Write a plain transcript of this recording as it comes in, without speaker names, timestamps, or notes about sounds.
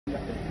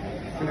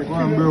Go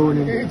and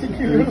browning.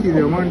 You kill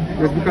your man.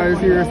 Just because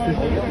it's serious.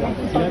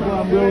 Go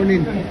and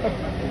browning.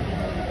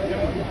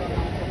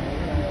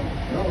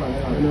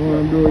 No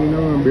one browning,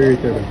 no one bury each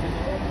other.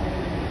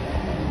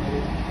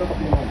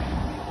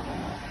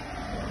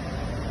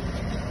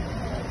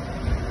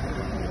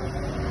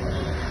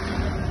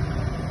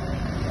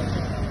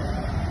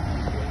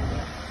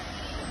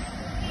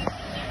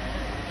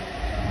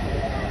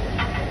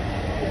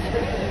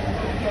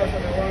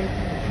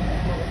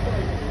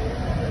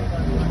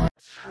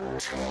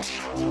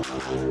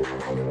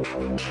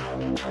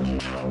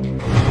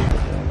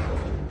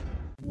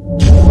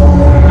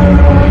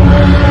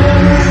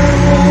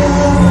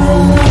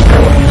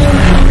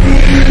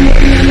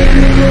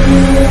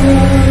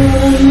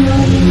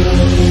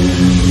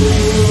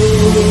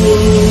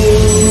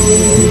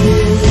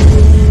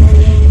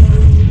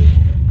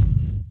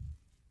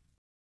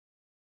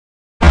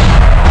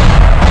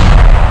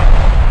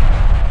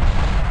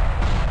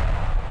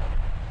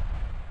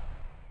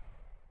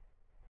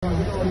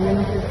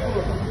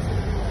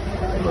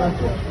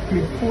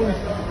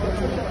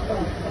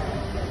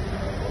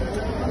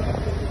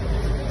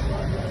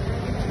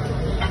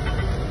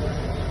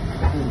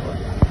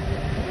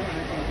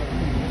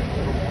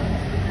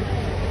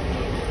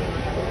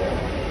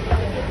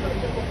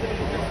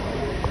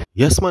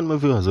 Yes man, my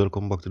viewers,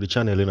 welcome back to the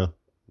channel, you know.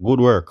 Good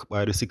work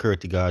by the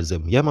security guards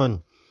them. Yeah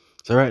man.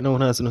 So right now,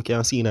 as you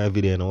can see in that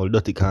video, all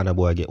dirty corner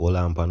boy get all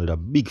lamp on with a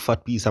big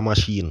fat piece of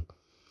machine.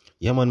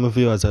 Yeah man, my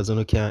viewers, as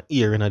you can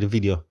hear in the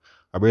video,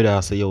 a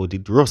brother say, yo,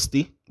 it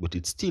rusty, but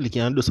it still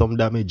can do some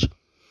damage.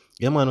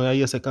 Yeah man, we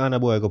hear say corner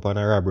boy go on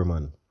a robbery,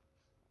 man.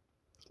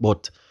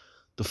 But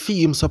to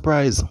feel him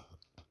surprise,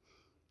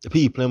 the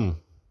people him,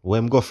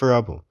 when him go for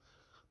rob,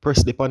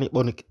 press the panic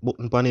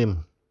button on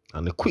him.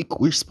 And the quick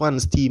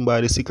response team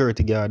by the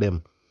security guard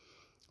them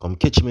come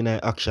catch me in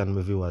action,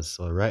 my viewers.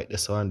 So right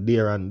this one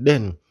there and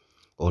then,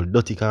 all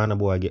dirty corner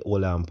boy get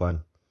all lamp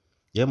on.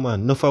 Yeah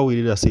man, no for we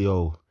did I say,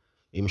 yo,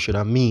 him should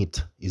have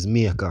meet his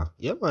maker.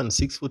 Yeah man,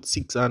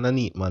 6'6"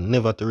 underneath, man,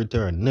 never to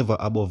return, never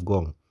above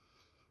gun.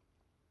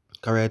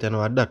 Correct, I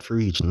know that for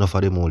reach, enough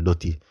of them all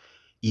dirty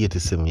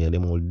 87, yeah,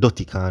 them all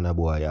dirty corner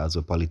boy as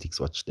well politics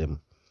watch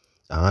them.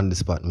 And on the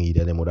spot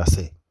media, them would have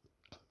say,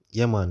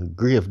 yeah man,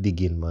 grave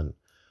digging, man.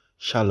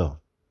 Shallow,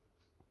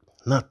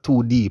 not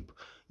too deep.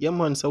 Yeah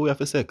man, so we have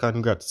to say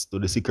congrats to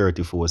the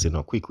security force, you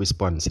know, quick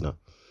response, you know.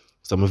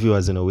 Some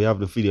viewers, you know, we have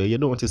the video. You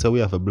don't notice that we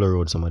have to blur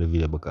out some of the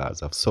video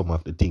because of some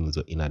of the things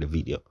in the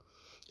video.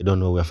 You don't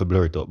know we have to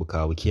blur it out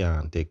because we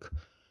can't take.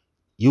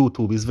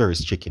 YouTube is very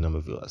strict in our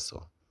viewers,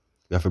 so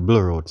we have to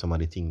blur out some of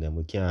the things. Then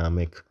we can't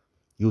make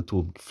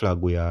YouTube flag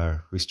we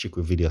are restrict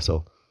with video,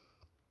 so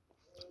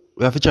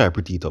we have to try to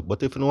pretty it up.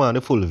 But if you don't want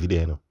the full video,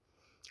 you know,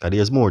 because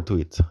there's more to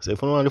it. So if you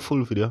don't want the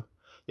full video,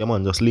 yeah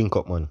man, just link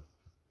up, man.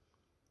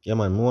 Yeah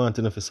man, I want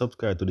to know if you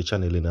subscribe to the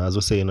channel, you know, as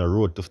we say, in a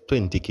road to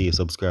 20k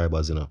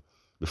subscribers, you know,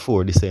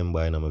 before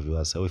December, you know, my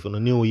viewers. So if you're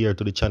new here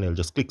to the channel,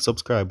 just click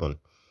subscribe on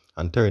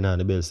and turn on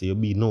the bell so you'll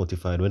be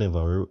notified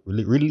whenever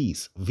we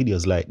release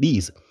videos like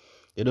these.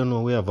 You don't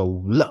know, we have a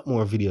lot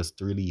more videos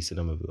to release, you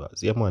know, my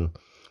viewers. Yeah man,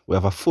 we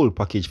have a full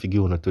package for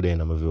you today, you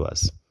know, my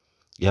viewers.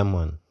 Yeah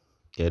man,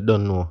 you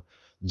don't know,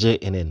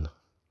 JNN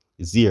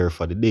is here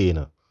for the day, you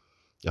know,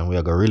 and we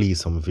are going to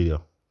release some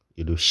video.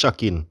 You do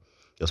shocking.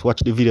 Just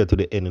watch the video to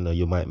the end, you know,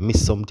 you might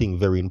miss something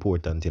very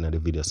important in the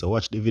video. So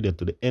watch the video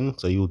to the end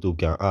so YouTube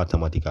can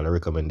automatically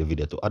recommend the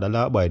video to other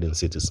law-abiding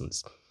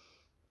citizens.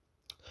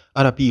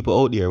 Other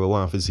people out there who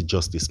want to see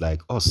justice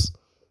like us.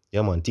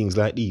 Yeah man, things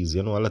like these,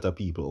 you know, a lot of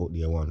people out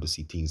there want to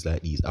see things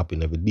like these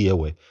happen every day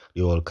where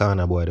the old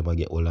corner boy, they might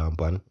get all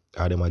lamp on,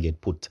 or they might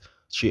get put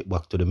straight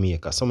back to the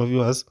maker. Some of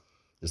you guys,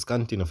 just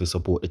continue to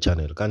support the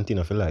channel,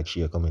 continue to like,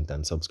 share, comment,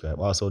 and subscribe.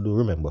 Also, do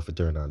remember to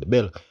turn on the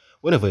bell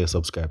whenever you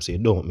subscribe so you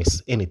don't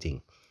miss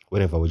anything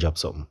whenever we drop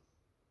something.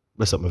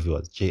 Bless up my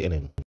viewers,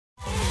 JNN.